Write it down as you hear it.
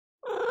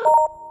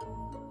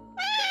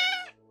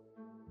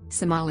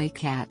Somali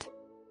cat.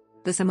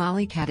 The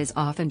Somali cat is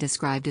often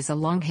described as a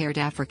long-haired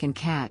African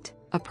cat,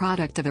 a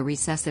product of a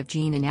recessive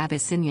gene in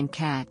Abyssinian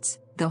cats,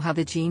 though how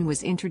the gene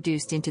was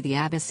introduced into the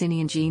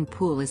Abyssinian gene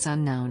pool is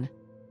unknown.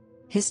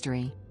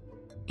 History.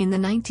 In the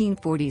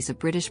 1940s, a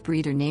British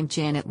breeder named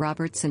Janet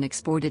Robertson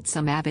exported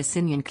some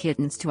Abyssinian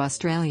kittens to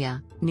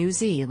Australia, New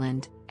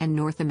Zealand, and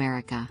North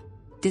America.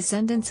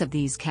 Descendants of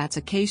these cats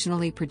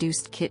occasionally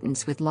produced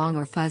kittens with long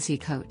or fuzzy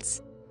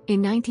coats.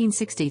 In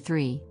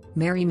 1963,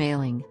 Mary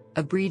Mailing,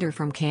 a breeder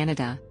from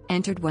Canada,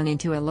 entered one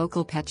into a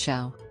local pet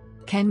show.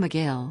 Ken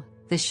McGill,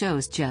 the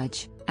show's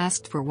judge,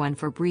 asked for one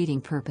for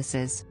breeding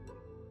purposes.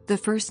 The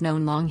first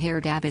known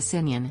long-haired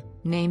Abyssinian,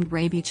 named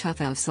Raby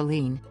Chuffa of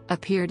Saline,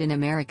 appeared in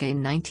America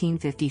in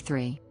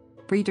 1953.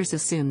 Breeders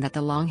assumed that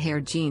the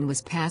long-haired gene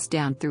was passed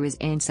down through his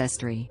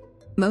ancestry.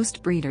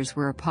 Most breeders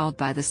were appalled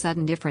by the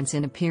sudden difference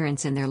in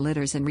appearance in their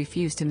litters and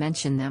refused to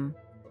mention them.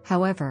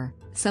 However,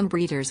 some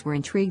breeders were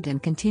intrigued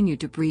and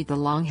continued to breed the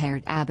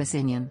long-haired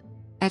Abyssinian.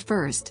 At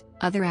first,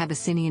 other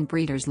Abyssinian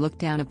breeders looked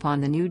down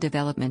upon the new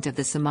development of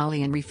the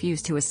Somali and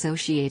refused to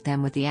associate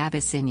them with the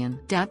Abyssinian.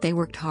 They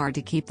worked hard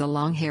to keep the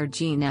long-haired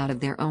gene out of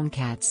their own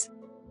cats.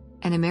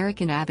 An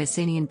American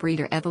Abyssinian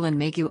breeder, Evelyn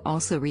Mayhew,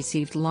 also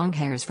received long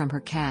hairs from her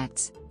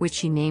cats, which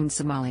she named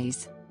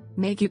Somalis.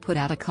 Mayhew put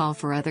out a call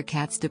for other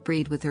cats to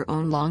breed with her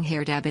own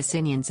long-haired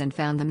Abyssinians and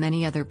found the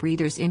many other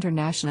breeders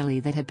internationally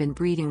that had been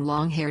breeding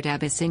long-haired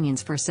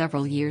Abyssinians for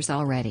several years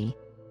already.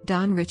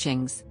 Don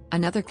Richings,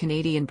 another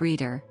Canadian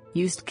breeder,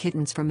 used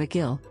kittens from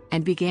McGill,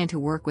 and began to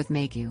work with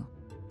Mayhew.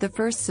 The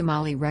first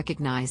Somali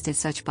recognized as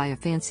such by a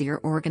fancier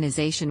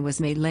organization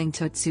was Mayleng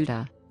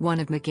Tutsuta, one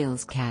of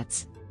McGill's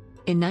cats.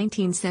 In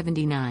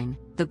 1979,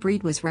 the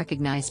breed was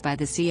recognized by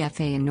the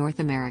CFA in North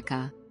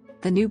America.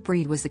 The new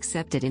breed was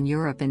accepted in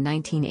Europe in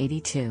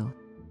 1982.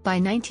 By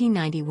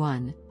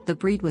 1991, the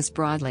breed was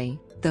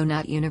broadly, though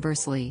not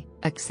universally,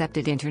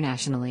 accepted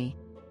internationally.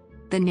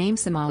 The name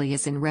Somali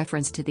is in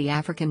reference to the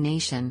African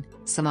nation,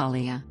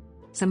 Somalia.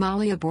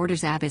 Somalia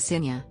borders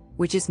Abyssinia,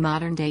 which is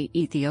modern-day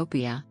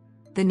Ethiopia.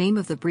 The name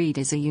of the breed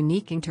is a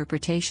unique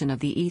interpretation of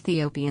the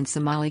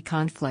Ethiopian-Somali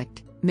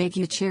conflict.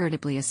 Mayhew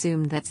charitably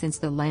assumed that since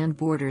the land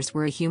borders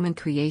were a human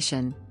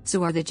creation,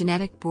 so are the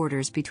genetic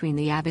borders between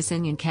the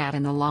Abyssinian cat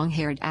and the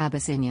long-haired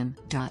Abyssinian.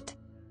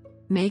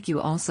 Mayhew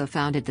also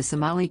founded the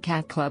Somali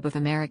Cat Club of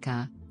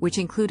America, which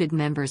included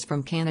members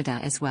from Canada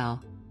as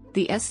well.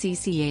 The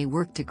SCCA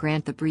worked to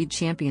grant the breed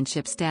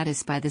championship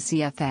status by the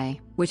CFA,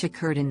 which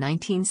occurred in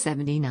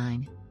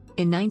 1979.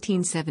 In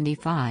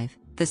 1975,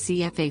 the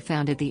CFA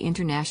founded the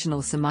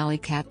International Somali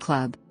Cat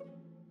Club.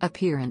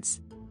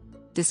 Appearance.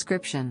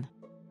 Description.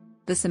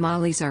 The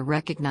Somalis are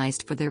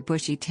recognized for their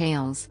bushy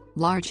tails,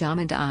 large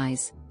almond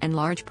eyes, and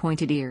large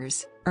pointed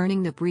ears,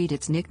 earning the breed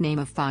its nickname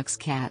of fox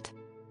cat.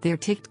 Their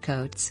ticked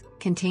coats,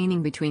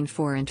 containing between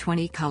 4 and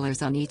 20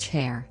 colors on each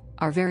hair,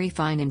 are very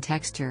fine in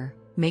texture,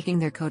 making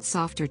their coat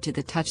softer to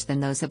the touch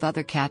than those of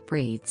other cat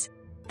breeds.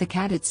 The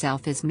cat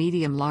itself is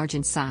medium-large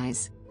in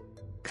size.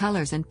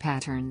 Colors and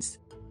patterns.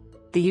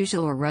 The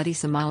usual or ruddy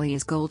Somali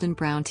is golden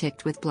brown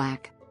ticked with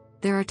black.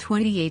 There are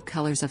 28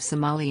 colors of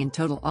Somali in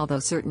total, although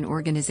certain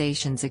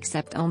organizations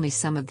accept only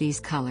some of these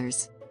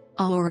colors.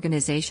 All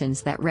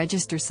organizations that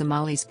register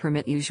Somalis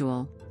permit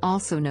usual,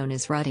 also known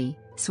as ruddy,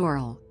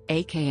 swirl,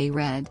 aka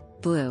red,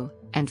 blue,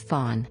 and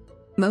fawn.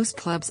 Most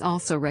clubs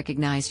also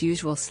recognize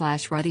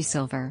usual/ruddy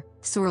silver,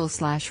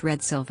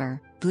 swirl/red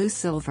silver, blue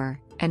silver,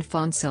 and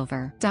fawn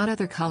silver.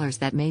 Other colors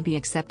that may be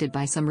accepted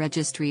by some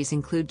registries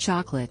include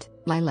chocolate,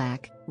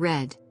 lilac,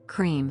 red,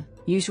 cream,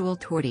 usual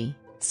torty,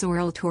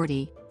 swirl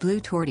torty, blue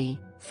torty,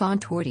 fawn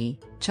torty,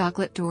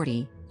 chocolate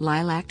torty,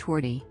 lilac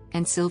torty,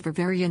 and silver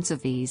variants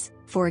of these,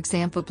 for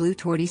example blue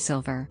torty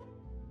silver.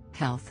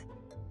 Health.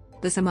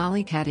 The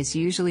Somali cat is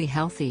usually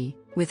healthy,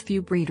 with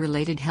few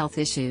breed-related health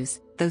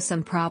issues, though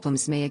some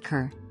problems may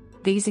occur.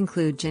 These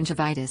include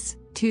gingivitis,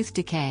 tooth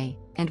decay,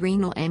 and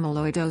renal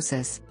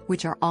amyloidosis,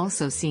 which are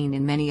also seen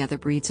in many other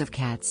breeds of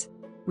cats.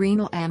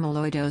 Renal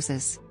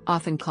amyloidosis,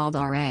 often called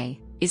RA,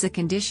 is a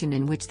condition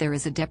in which there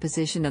is a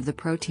deposition of the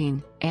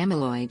protein,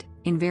 amyloid,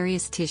 in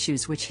various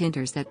tissues which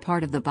hinders that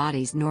part of the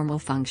body's normal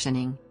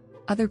functioning.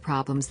 Other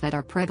problems that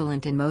are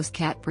prevalent in most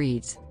cat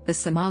breeds, the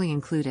Somali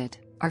included,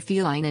 are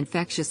feline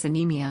infectious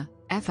anemia,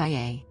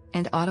 FIA,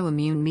 and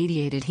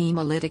autoimmune-mediated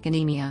hemolytic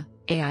anemia,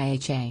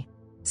 AIHA.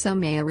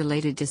 Some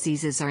AIHA-related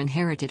diseases are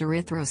inherited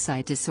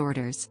erythrocyte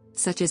disorders,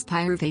 such as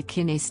pyruvate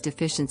kinase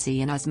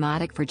deficiency and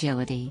osmotic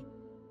fragility.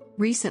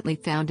 Recently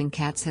found in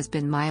cats has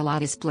been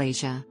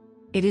myelodysplasia.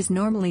 It is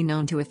normally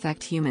known to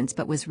affect humans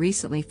but was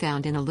recently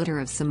found in a litter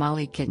of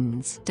Somali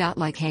kittens.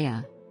 Like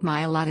AIHA,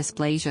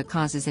 myelodysplasia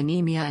causes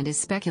anemia and is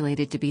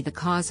speculated to be the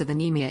cause of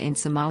anemia in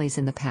Somalis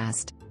in the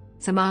past.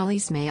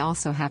 Somalis may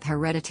also have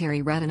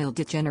hereditary retinal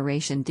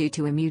degeneration due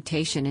to a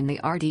mutation in the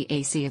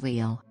RDAC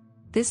allele.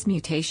 This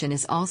mutation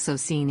is also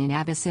seen in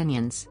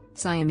Abyssinians,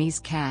 Siamese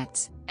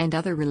cats, and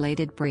other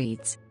related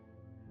breeds.